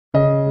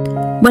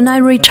When I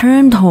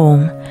returned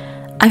home,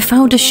 I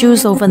found the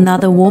shoes of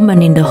another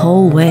woman in the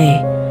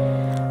hallway.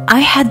 I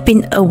had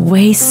been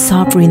away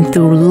suffering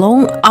through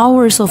long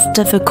hours of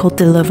difficult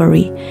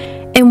delivery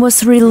and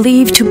was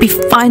relieved to be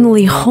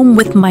finally home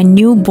with my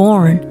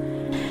newborn.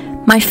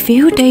 My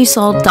few days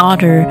old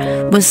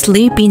daughter was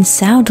sleeping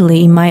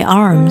soundly in my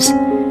arms.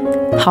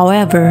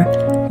 However,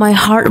 my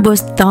heart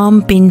was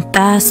thumping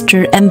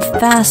faster and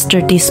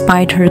faster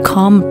despite her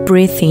calm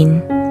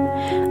breathing.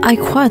 I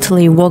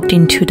quietly walked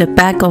into the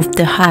back of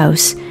the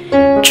house,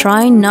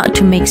 trying not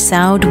to make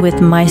sound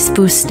with my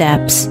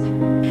footsteps.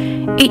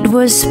 It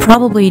was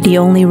probably the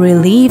only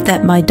relief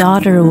that my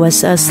daughter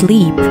was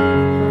asleep.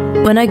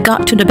 When I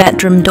got to the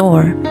bedroom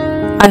door,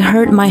 I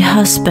heard my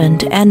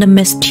husband and a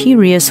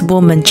mysterious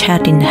woman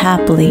chatting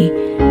happily.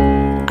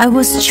 I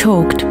was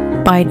choked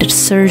by the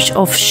surge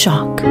of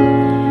shock,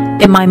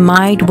 and my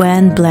mind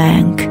went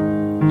blank.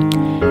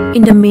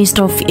 In the midst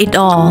of it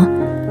all,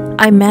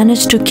 I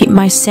managed to keep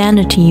my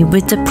sanity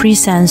with the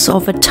presence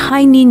of a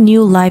tiny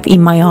new life in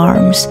my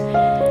arms.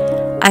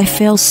 I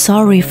felt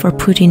sorry for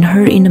putting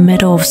her in the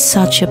middle of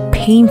such a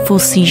painful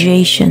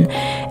situation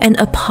and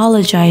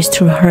apologized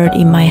to her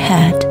in my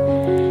head.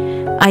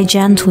 I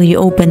gently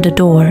opened the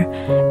door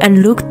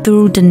and looked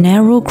through the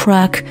narrow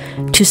crack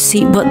to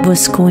see what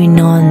was going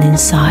on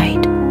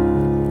inside.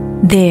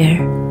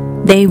 There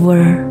they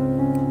were.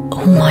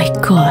 Oh my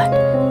God,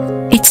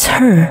 it's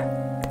her.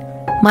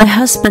 My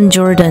husband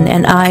Jordan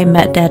and I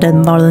met at a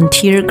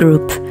volunteer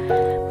group.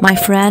 My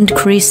friend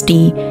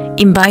Christy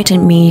invited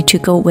me to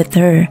go with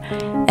her,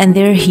 and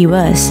there he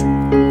was.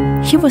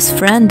 He was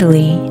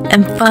friendly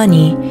and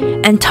funny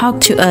and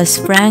talked to us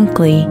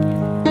frankly.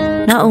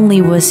 Not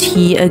only was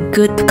he a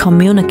good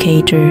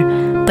communicator,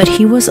 but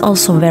he was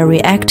also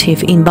very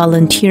active in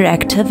volunteer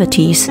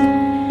activities.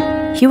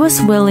 He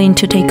was willing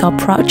to take up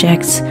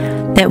projects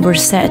that were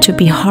said to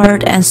be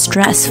hard and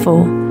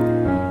stressful.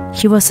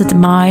 He was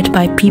admired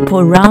by people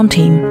around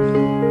him,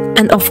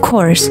 and of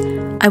course,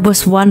 I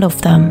was one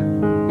of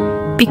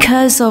them.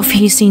 Because of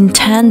his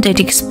intended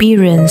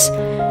experience,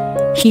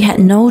 he had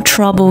no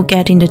trouble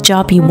getting the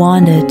job he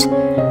wanted.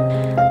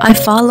 I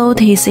followed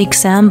his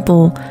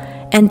example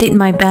and did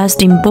my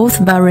best in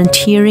both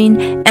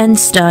volunteering and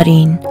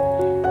studying.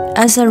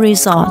 As a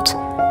result,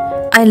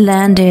 I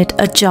landed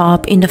a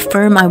job in the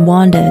firm I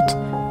wanted.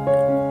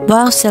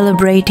 While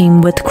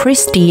celebrating with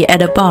Christy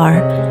at a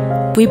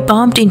bar, we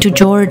bumped into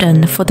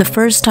Jordan for the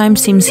first time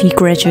since he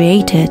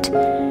graduated.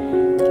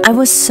 I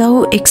was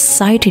so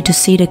excited to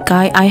see the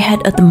guy I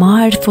had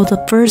admired for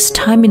the first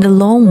time in a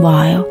long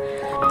while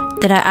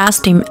that I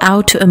asked him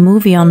out to a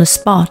movie on the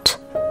spot.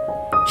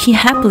 He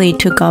happily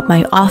took up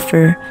my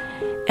offer,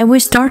 and we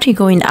started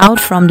going out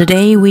from the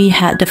day we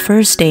had the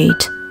first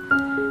date.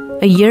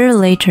 A year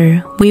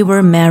later, we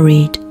were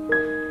married.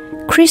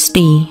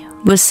 Christy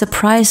was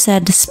surprised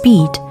at the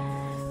speed,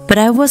 but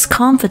I was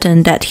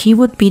confident that he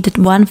would be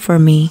the one for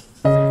me.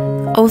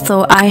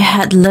 Although I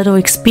had little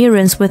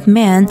experience with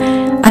men,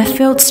 I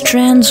felt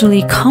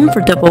strangely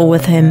comfortable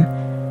with him.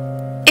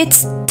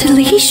 It's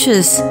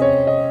delicious.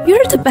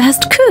 You're the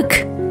best cook.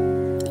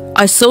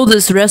 I saw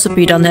this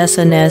recipe on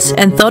SNS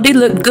and thought it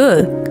looked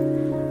good.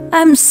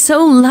 I'm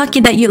so lucky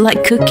that you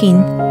like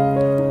cooking.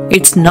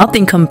 It's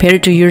nothing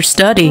compared to your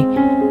study.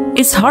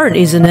 It's hard,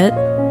 isn't it?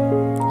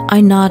 I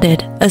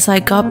nodded as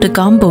I got the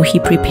gumbo he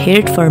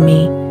prepared for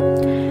me.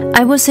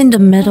 I was in the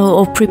middle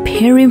of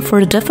preparing for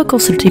the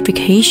difficult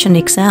certification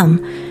exam.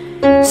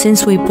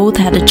 Since we both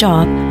had a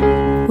job,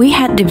 we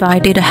had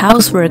divided the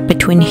housework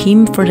between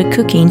him for the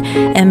cooking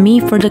and me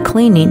for the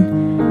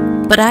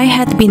cleaning, but I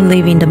had been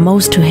leaving the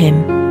most to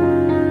him.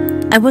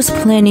 I was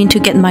planning to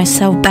get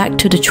myself back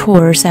to the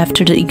chores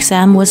after the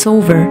exam was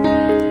over.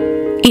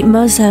 It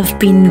must have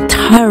been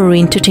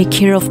tiring to take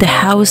care of the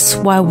house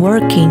while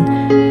working,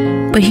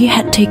 but he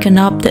had taken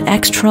up the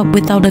extra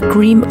without a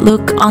grim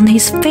look on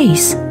his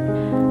face.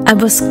 I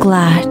was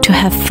glad to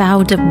have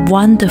found a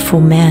wonderful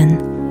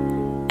man.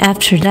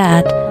 After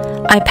that,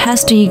 I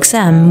passed the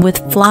exam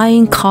with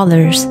flying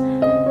colors.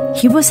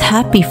 He was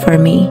happy for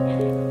me,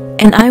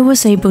 and I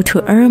was able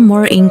to earn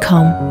more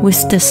income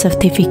with the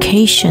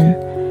certification.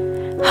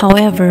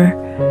 However,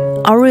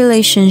 our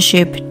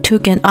relationship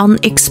took an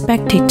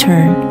unexpected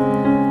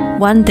turn.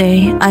 One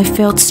day, I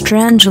felt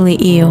strangely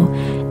ill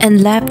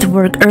and left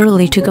work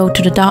early to go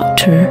to the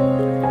doctor.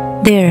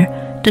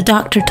 There, the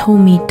doctor told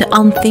me the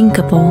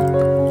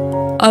unthinkable.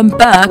 I'm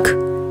back.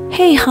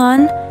 Hey,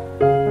 hon.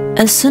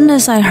 As soon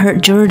as I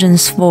heard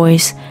Jordan's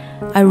voice,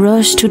 I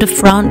rushed to the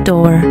front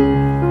door.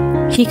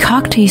 He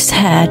cocked his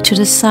head to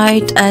the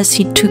side as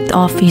he took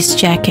off his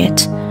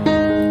jacket.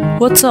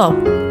 What's up?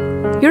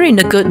 You're in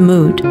a good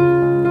mood.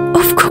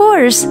 Of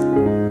course.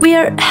 We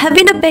are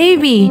having a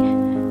baby.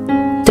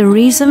 The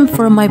reason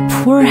for my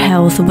poor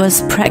health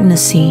was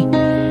pregnancy.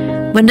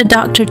 When the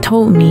doctor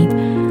told me,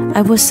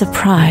 I was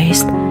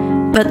surprised,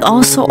 but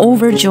also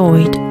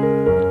overjoyed.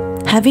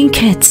 Having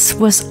kids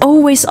was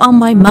always on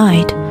my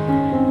mind.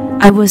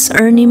 I was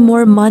earning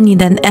more money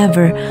than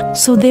ever,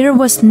 so there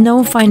was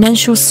no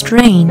financial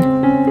strain.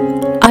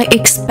 I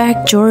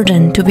expect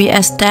Jordan to be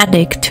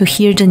ecstatic to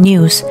hear the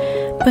news,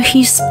 but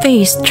his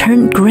face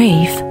turned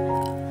grave.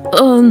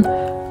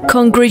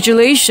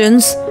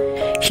 Congratulations.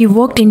 He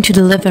walked into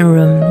the living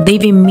room,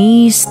 leaving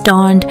me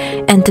stunned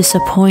and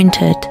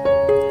disappointed.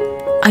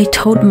 I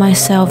told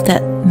myself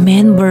that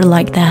men were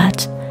like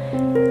that.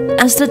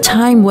 As the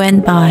time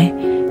went by,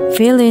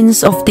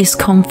 feelings of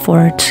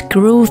discomfort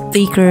grew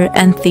thicker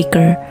and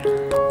thicker.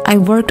 I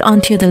worked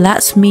until the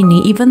last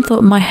minute even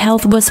though my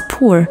health was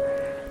poor.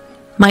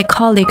 My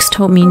colleagues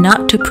told me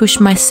not to push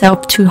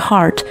myself too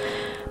hard,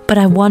 but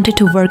I wanted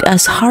to work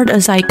as hard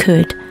as I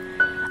could.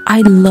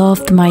 I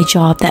loved my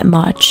job that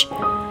much.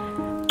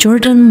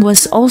 Jordan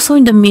was also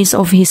in the midst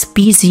of his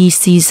busy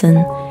season,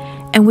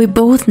 and we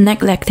both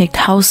neglected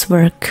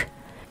housework.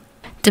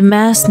 The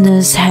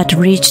madness had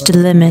reached the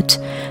limit,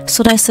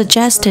 so I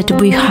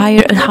suggested we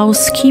hire a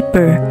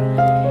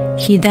housekeeper.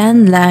 He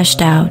then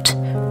lashed out.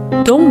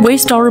 "Don't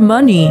waste our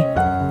money.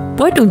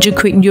 Why don't you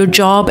quit your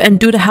job and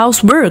do the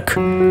housework?"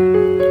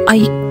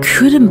 I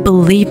couldn't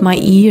believe my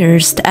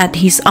ears at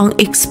his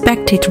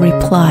unexpected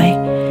reply.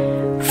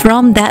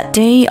 From that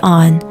day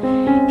on,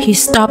 he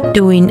stopped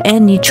doing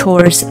any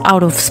chores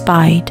out of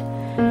spite.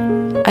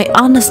 I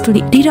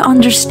honestly didn't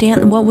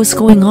understand what was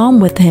going on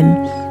with him,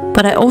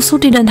 but I also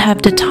didn't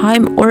have the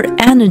time or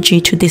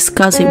energy to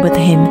discuss it with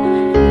him.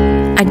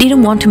 I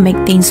didn't want to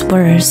make things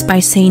worse by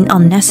saying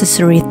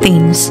unnecessary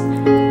things.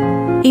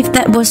 If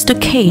that was the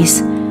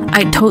case,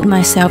 I told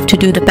myself to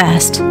do the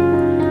best.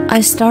 I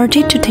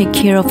started to take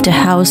care of the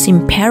house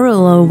in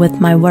parallel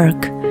with my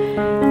work.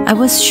 I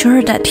was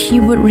sure that he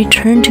would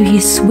return to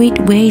his sweet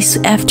ways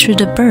after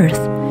the birth.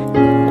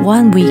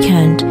 One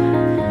weekend,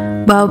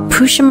 while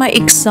pushing my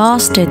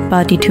exhausted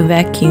body to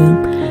vacuum,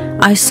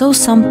 I saw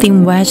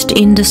something wedged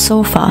in the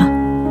sofa.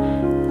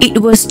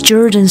 It was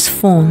Jordan's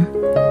phone.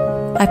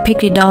 I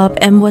picked it up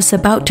and was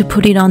about to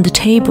put it on the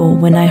table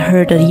when I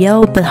heard a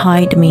yell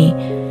behind me.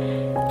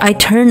 I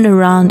turned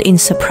around in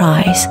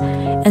surprise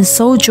and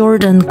saw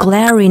Jordan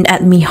glaring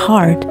at me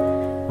hard.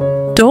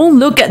 "Don't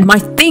look at my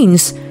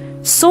things!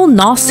 So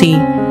naughty!"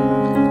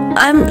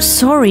 "I'm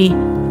sorry,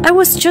 I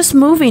was just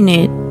moving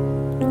it."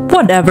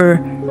 "Whatever,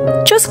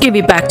 just give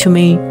it back to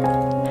me."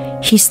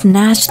 He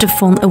snatched the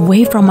phone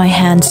away from my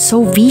hand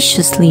so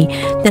viciously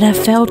that I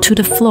fell to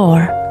the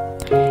floor.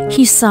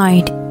 He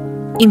sighed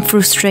in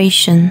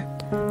frustration.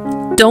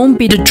 "Don't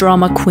be the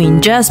drama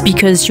queen just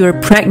because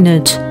you're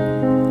pregnant.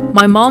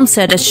 My mom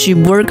said that she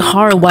worked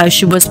hard while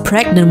she was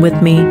pregnant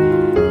with me.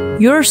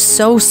 You're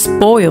so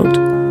spoiled."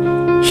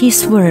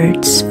 His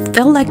words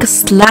felt like a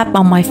slap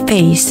on my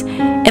face,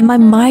 and my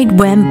mind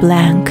went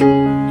blank.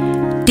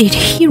 Did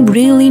he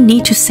really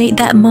need to say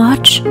that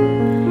much?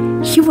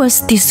 He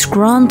was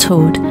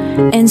disgruntled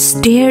and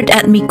stared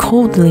at me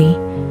coldly.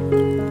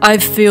 "I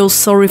feel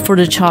sorry for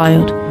the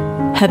child,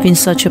 having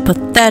such a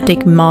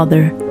pathetic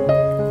mother."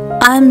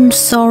 "I'm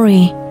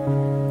sorry."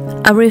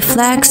 I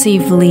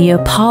reflexively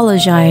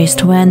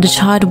apologized when the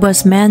child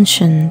was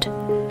mentioned.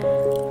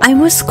 I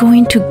was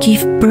going to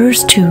give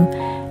birth to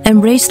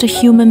and raise a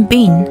human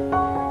being.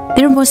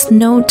 There was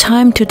no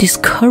time to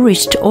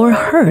discourage or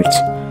hurt.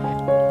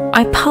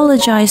 "I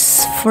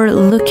apologize for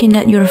looking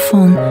at your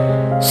phone,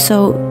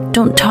 so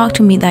don't talk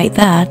to me like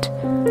that."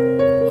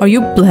 "Are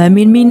you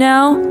blaming me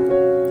now?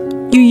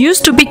 You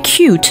used to be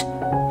cute,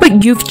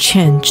 but you've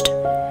changed."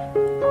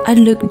 I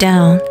looked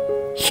down,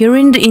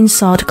 hearing the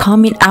insult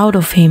coming out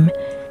of him.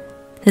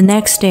 The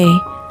next day,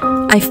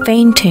 I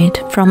fainted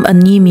from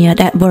anemia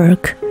at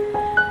work.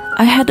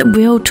 I had the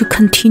will to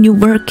continue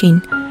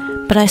working,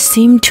 but I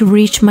seemed to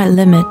reach my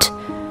limit.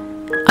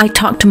 I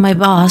talked to my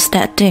boss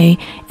that day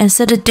and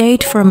set a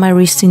date for my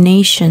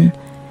resignation.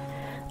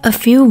 A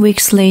few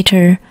weeks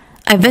later,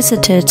 I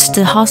visited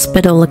the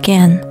hospital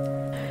again.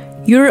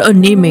 "You're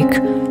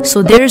anemic,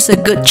 so there's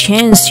a good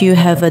chance you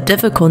have a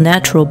difficult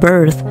natural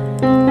birth."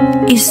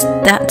 "Is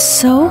that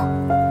so?"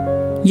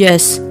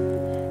 "Yes,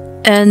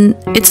 and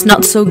it's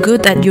not so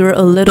good that you're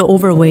a little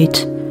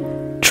overweight.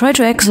 Try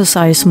to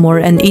exercise more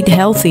and eat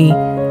healthy."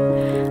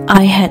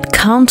 I had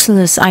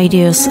countless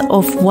ideas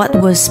of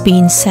what was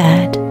being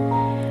said.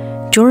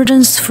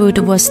 Jordan's food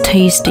was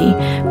tasty,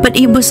 but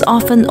it was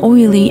often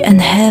oily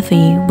and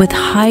heavy with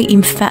high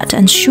in fat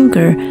and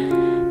sugar,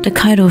 the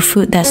kind of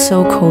food that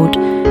so-called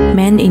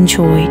men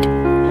enjoyed.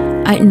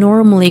 I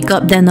normally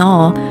got them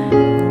all,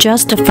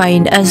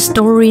 justifying as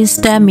storing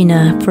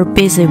stamina for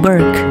busy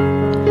work.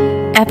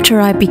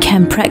 After I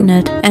became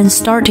pregnant and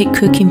started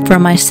cooking for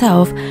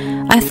myself,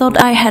 I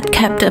thought I had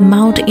kept the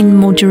amount in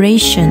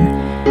moderation,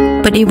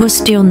 but it was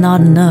still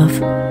not enough.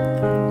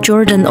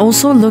 Jordan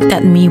also looked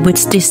at me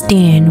with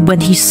disdain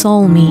when he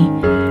saw me.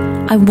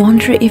 I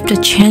wonder if the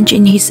change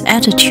in his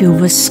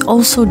attitude was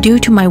also due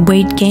to my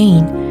weight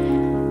gain.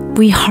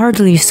 We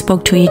hardly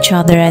spoke to each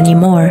other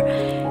anymore,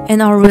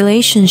 and our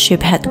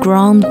relationship had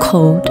grown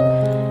cold.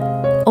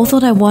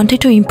 Although I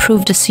wanted to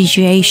improve the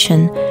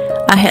situation,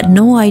 I had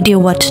no idea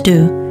what to do.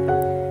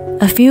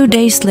 A few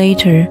days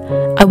later,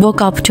 I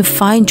woke up to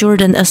find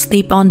Jordan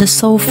asleep on the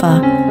sofa.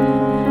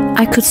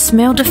 I could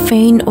smell the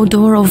faint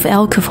odor of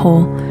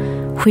alcohol,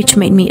 which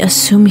made me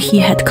assume he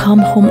had come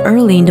home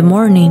early in the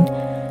morning.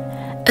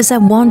 As I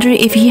wondered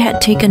if he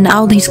had taken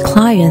out his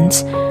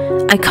clients,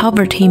 I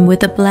covered him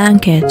with a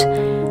blanket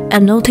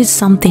and noticed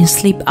something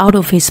slip out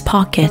of his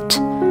pocket.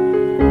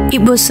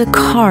 It was a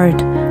card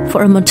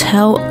for a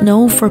motel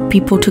known for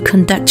people to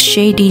conduct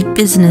shady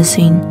business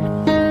in.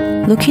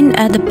 Looking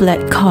at the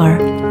black car,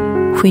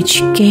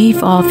 which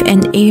gave off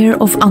an air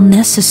of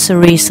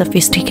unnecessary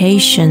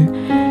sophistication,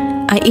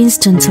 I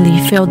instantly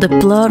felt the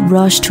blood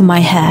rush to my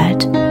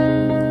head.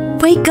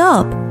 "Wake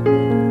up!"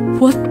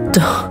 What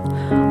the?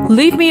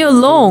 Leave me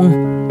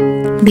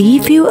alone!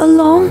 Leave you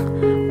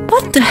alone?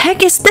 What the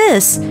heck is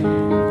this?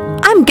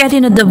 I'm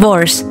getting a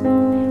divorce.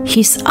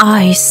 His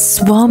eyes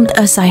swarmed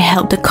as I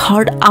held the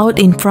card out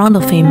in front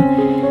of him.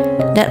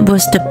 That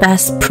was the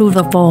best proof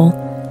of all.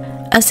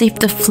 As if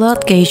the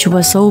floodgate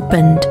was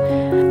opened,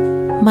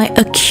 my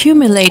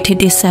accumulated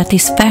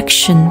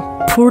dissatisfaction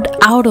poured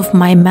out of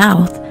my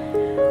mouth.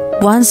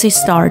 Once it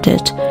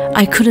started,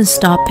 I couldn't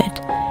stop it,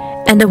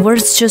 and the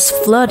words just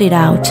flooded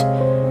out.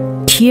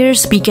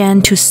 Tears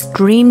began to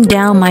stream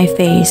down my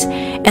face,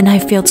 and I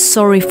felt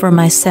sorry for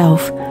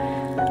myself.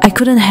 I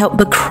couldn't help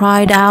but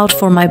cry out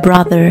for my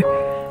brother.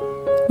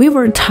 We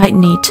were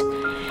tight-knit,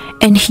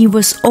 and he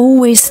was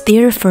always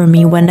there for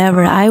me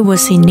whenever I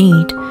was in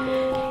need.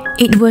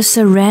 It was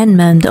a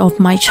remnant of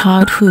my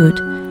childhood.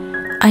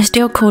 I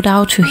still called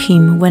out to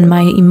him when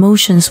my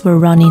emotions were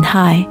running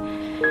high.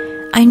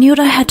 I knew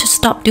I had to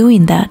stop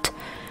doing that,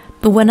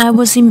 but when I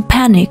was in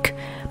panic,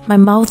 my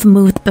mouth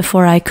moved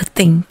before I could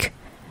think.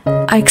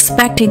 I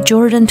expected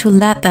Jordan to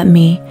laugh at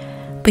me,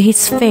 but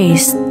his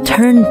face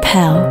turned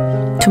pale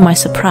to my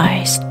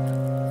surprise.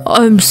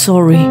 I'm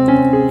sorry.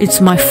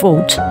 It's my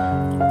fault.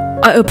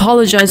 I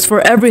apologize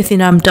for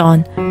everything I've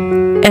done,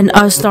 and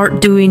I'll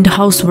start doing the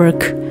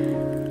housework.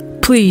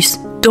 Please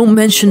don't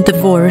mention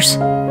divorce.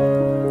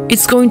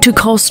 It's going to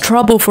cause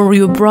trouble for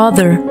your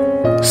brother,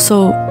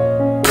 so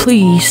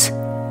please.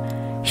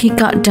 He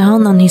got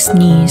down on his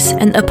knees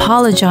and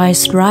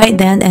apologized right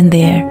then and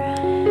there.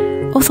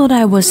 Although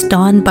I was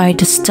stunned by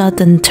the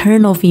sudden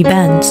turn of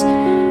events,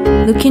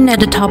 looking at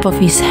the top of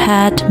his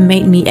head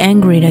made me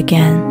angry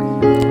again.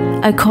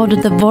 I called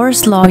a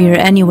divorce lawyer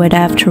anyway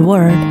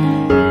afterward,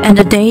 and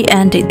the day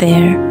ended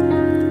there.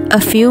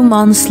 A few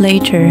months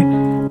later,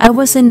 I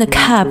was in the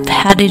cab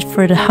headed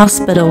for the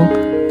hospital.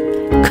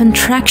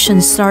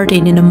 Contractions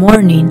started in the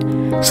morning,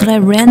 so I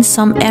ran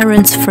some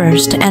errands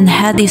first and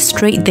headed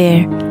straight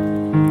there.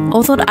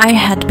 Although I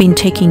had been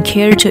taking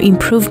care to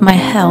improve my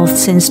health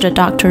since the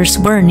doctor's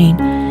warning,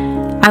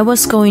 I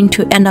was going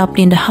to end up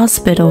in the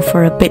hospital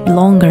for a bit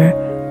longer.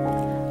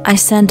 I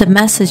sent a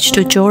message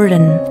to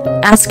Jordan,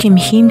 asking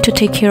him to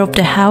take care of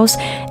the house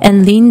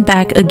and lean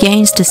back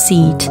against the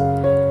seat.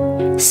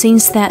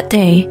 Since that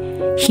day,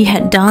 he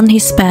had done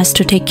his best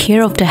to take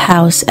care of the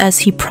house as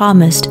he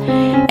promised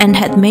and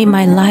had made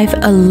my life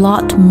a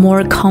lot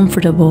more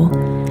comfortable.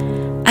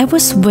 I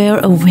was well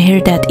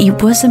aware that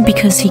it wasn't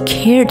because he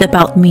cared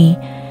about me.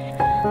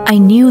 I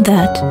knew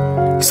that,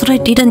 so I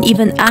didn't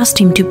even ask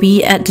him to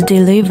be at the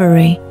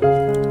delivery.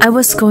 I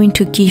was going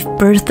to give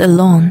birth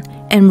alone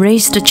and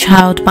raise the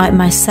child by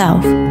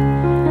myself.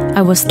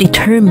 I was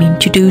determined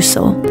to do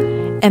so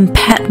and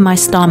pat my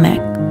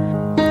stomach.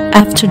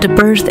 After the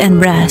birth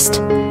and rest,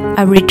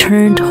 I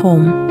returned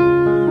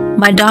home.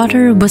 My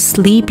daughter was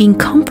sleeping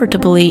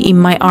comfortably in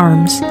my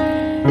arms.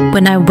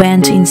 When I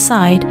went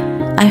inside,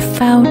 I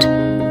found,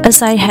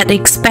 as I had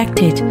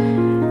expected,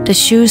 the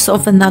shoes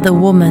of another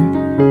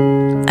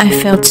woman. I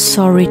felt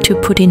sorry to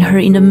putting her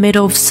in the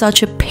middle of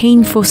such a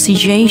painful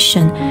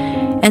situation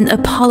and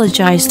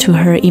apologized to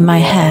her in my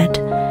head.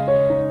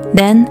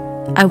 Then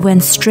I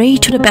went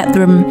straight to the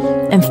bedroom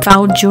and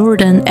found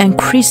Jordan and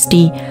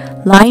Christy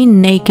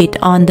lying naked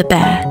on the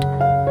bed.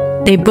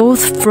 They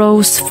both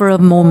froze for a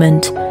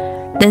moment,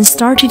 then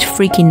started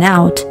freaking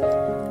out.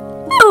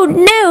 "Oh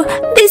no,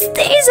 this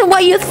isn't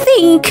what you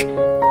think!"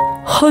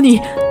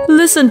 Honey,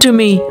 listen to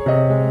me.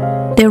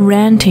 They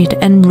ranted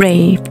and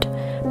raved,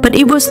 but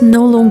it was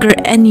no longer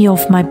any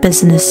of my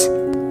business.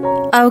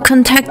 I'll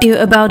contact you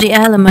about the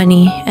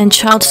alimony and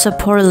child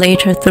support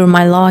later through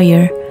my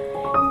lawyer.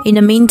 In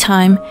the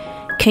meantime,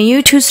 can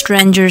you two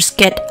strangers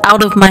get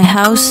out of my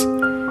house?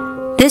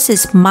 This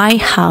is my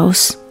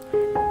house.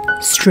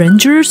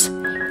 Strangers?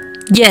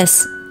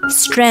 Yes,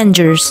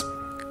 strangers.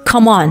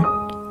 Come on.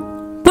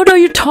 What are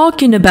you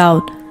talking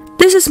about?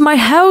 This is my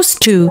house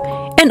too,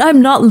 and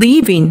I'm not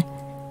leaving.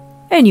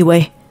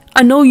 Anyway,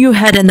 I know you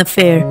had an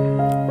affair.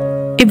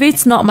 If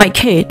it's not my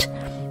kid,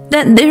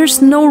 then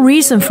there's no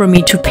reason for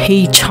me to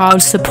pay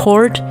child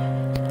support.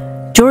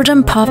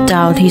 Jordan puffed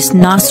out his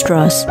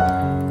nostrils.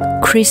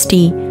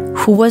 Christy,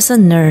 who was a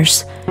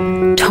nurse,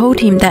 told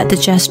him that the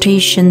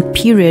gestation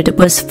period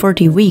was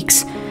 40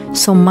 weeks,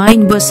 so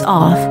mine was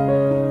off.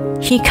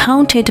 He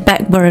counted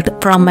backward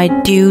from my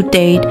due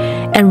date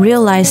and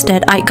realized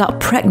that I got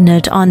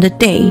pregnant on the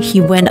day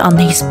he went on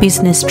his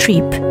business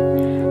trip.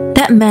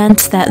 That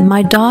meant that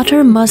my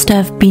daughter must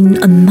have been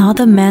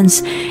another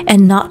man's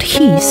and not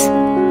his.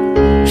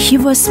 He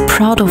was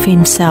proud of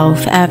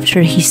himself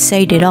after he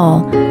said it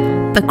all,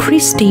 but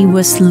Christy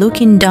was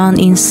looking down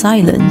in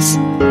silence.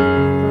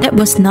 That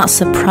was not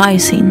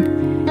surprising.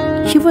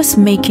 He was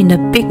making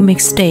a big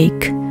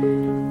mistake.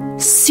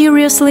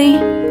 Seriously?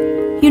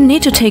 You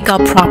need to take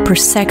up proper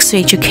sex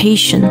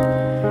education.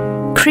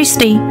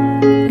 Christy,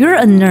 you're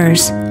a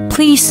nurse.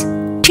 Please,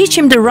 teach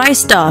him the right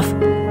stuff.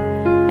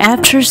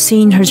 After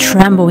seeing her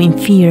tremble in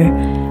fear,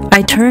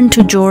 I turned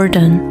to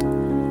Jordan.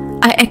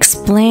 I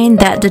explained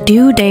that the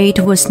due date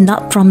was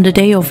not from the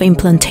day of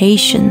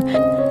implantation,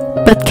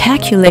 but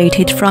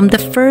calculated from the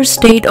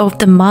first date of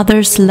the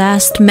mother's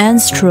last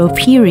menstrual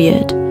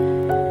period.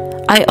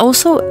 I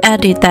also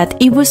added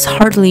that it was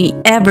hardly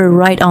ever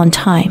right on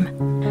time.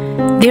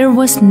 There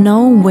was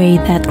no way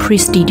that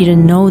Christy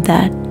didn't know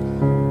that.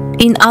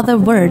 In other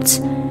words,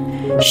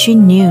 she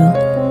knew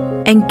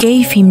and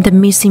gave him the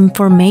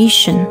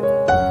misinformation,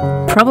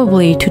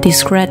 probably to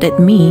discredit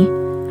me.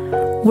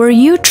 Were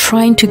you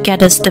trying to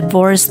get us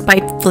divorced by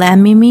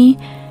blaming me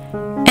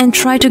and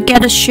try to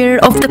get a share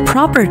of the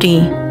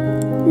property?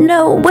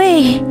 No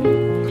way.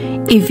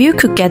 If you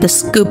could get a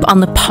scoop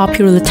on the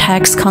popular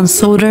tax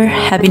consultant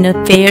having an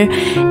affair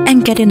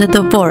and getting a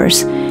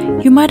divorce,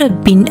 you might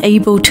have been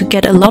able to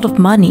get a lot of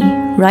money,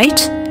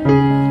 right?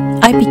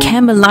 I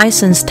became a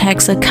licensed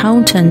tax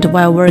accountant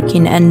while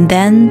working and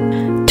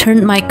then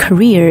turned my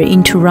career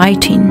into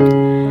writing.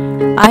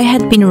 I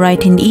had been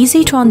writing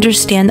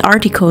easy-to-understand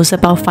articles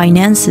about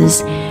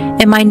finances,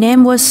 and my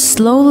name was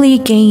slowly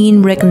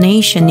gaining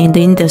recognition in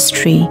the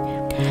industry.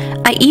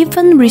 I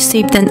even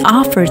received an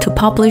offer to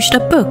publish the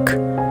book.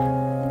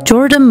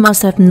 Jordan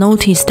must have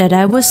noticed that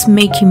I was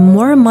making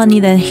more money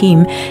than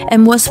him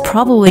and was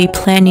probably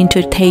planning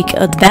to take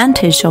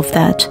advantage of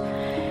that.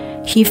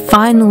 He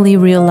finally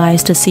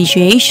realized the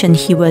situation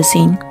he was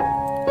in.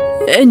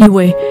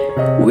 Anyway,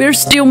 we're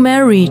still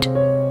married.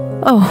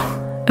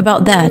 Oh,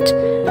 about that.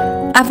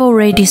 I've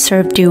already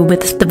served you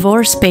with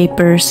divorce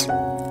papers.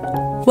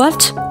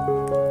 What?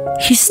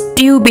 His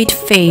stupid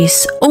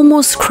face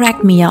almost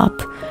cracked me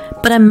up,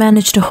 but I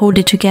managed to hold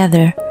it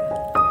together.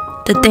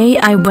 The day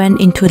I went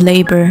into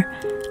labor,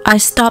 I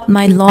stopped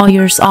my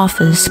lawyer's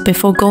office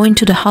before going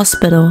to the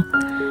hospital.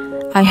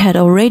 I had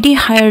already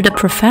hired a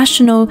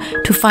professional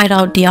to find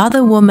out the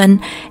other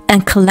woman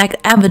and collect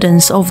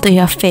evidence of the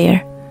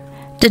affair.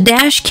 The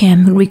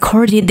dashcam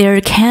recorded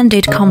their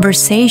candid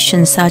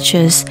conversations such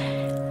as,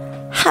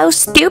 "How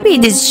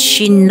stupid is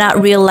she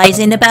not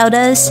realizing about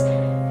us?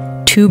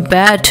 Too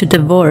bad to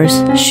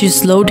divorce.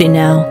 She's loaded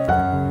now."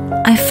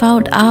 I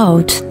found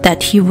out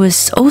that he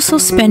was also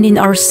spending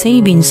our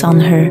savings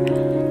on her.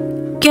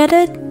 Get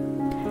it?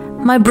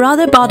 My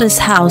brother bought his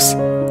house,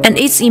 and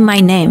it's in my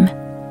name.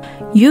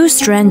 You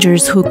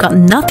strangers who got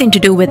nothing to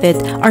do with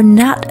it are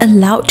not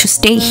allowed to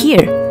stay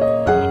here.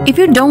 If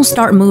you don't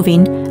start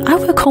moving, I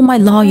will call my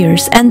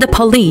lawyers and the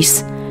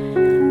police.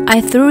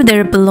 I threw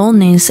their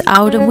belongings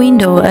out the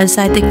window as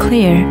I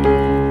declared.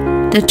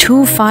 The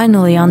two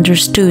finally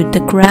understood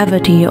the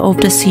gravity of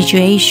the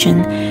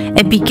situation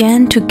and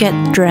began to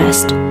get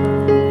dressed.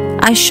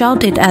 I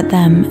shouted at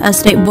them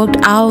as they walked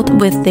out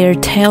with their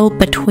tail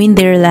between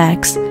their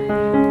legs.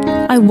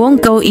 I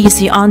won't go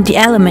easy on the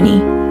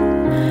alimony.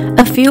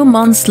 A few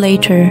months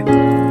later,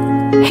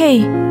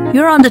 "Hey,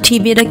 you're on the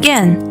TV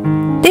again.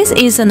 This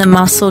isn't a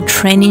muscle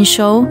training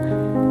show."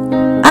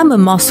 "I'm a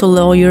muscle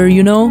lawyer,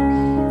 you know."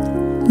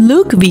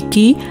 "Look,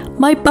 Vicky,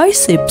 my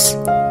biceps."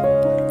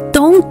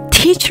 "Don't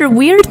teach her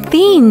weird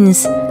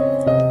things."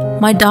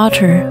 My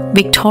daughter,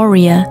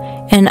 Victoria,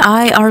 and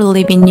I are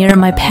living near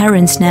my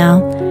parents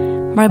now.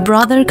 My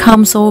brother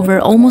comes over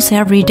almost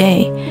every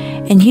day,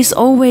 and he's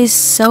always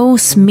so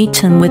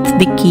smitten with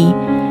Vicky.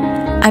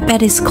 I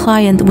bet his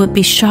client would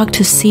be shocked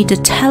to see the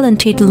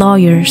talented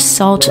lawyer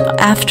sought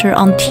after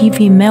on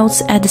TV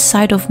melts at the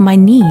sight of my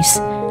niece.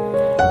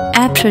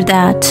 After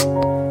that,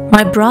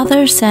 my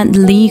brother sent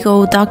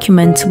legal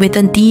documents with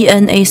a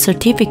DNA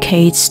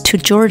certificates to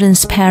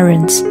Jordan's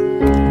parents.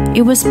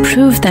 It was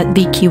proof that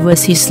Vicky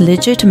was his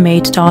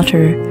legitimate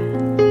daughter.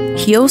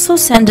 He also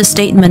sent a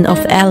statement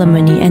of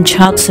alimony and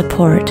child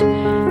support,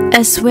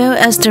 as well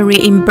as the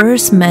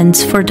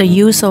reimbursements for the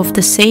use of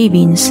the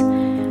savings.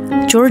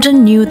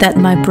 Jordan knew that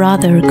my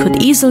brother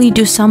could easily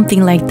do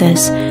something like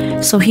this,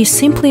 so he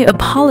simply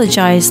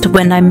apologized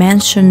when I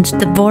mentioned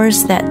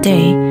divorce that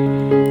day.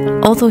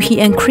 Although he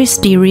and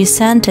Christy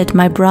resented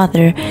my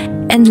brother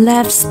and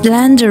left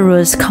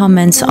slanderous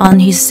comments on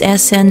his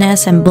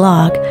SNS and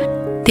blog,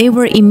 they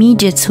were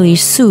immediately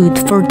sued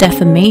for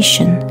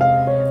defamation.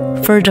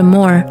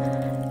 Furthermore,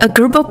 a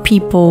group of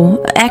people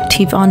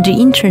active on the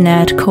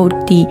internet called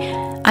the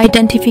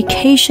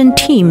Identification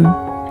Team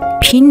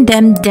pinned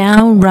them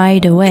down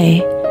right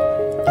away.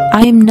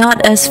 I am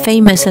not as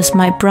famous as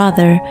my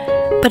brother,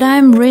 but I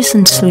am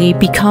recently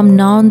become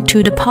known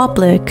to the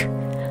public.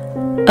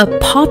 A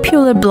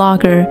popular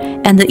blogger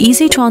and the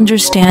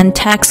easy-to-understand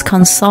tax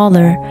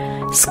consultant,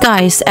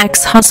 Sky's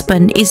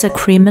ex-husband is a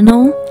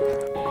criminal.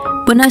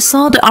 When I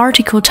saw the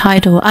article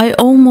title, I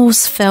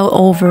almost fell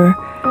over.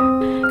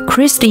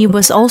 Christy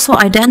was also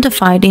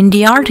identified in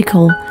the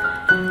article,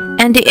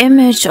 and the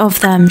image of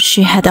them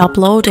she had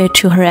uploaded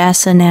to her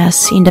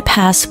SNS in the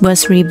past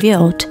was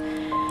revealed.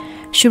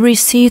 She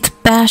received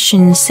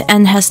bashings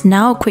and has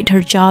now quit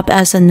her job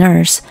as a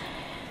nurse.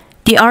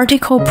 The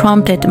article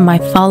prompted my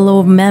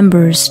fellow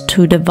members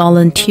to the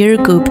volunteer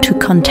group to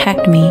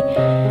contact me.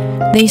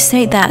 They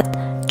said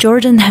that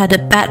Jordan had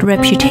a bad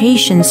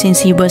reputation since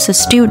he was a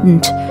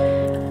student.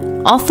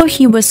 Although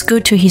he was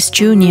good to his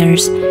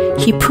juniors,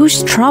 he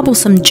pushed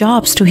troublesome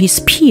jobs to his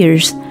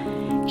peers.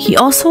 He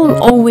also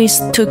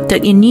always took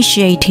the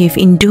initiative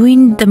in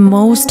doing the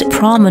most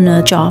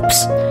prominent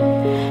jobs.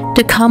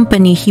 The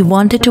company he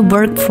wanted to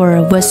work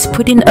for was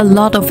putting a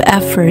lot of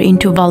effort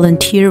into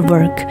volunteer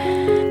work,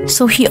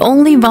 so he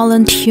only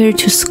volunteered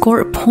to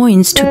score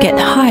points to get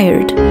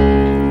hired.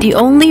 The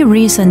only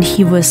reason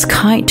he was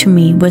kind to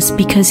me was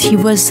because he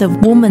was a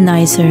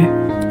womanizer.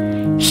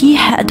 He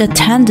had a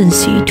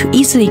tendency to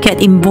easily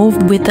get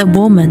involved with a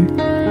woman.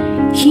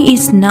 He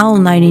is now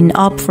lining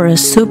up for a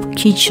soup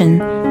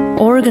kitchen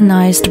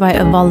organized by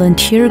a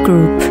volunteer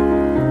group.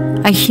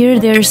 I hear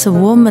there's a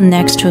woman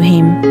next to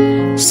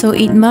him, so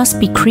it must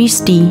be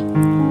Christy.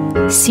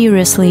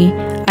 Seriously,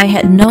 I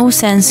had no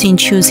sense in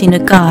choosing a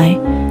guy.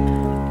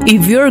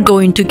 If you're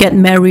going to get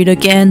married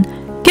again,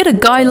 get a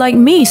guy like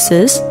me,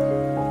 sis,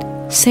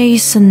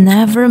 says a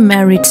never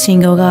married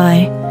single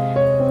guy.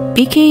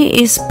 Vicky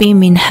is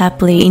beaming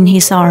happily in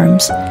his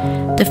arms.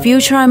 The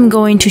future I'm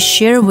going to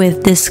share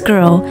with this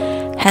girl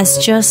has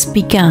just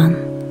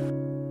begun.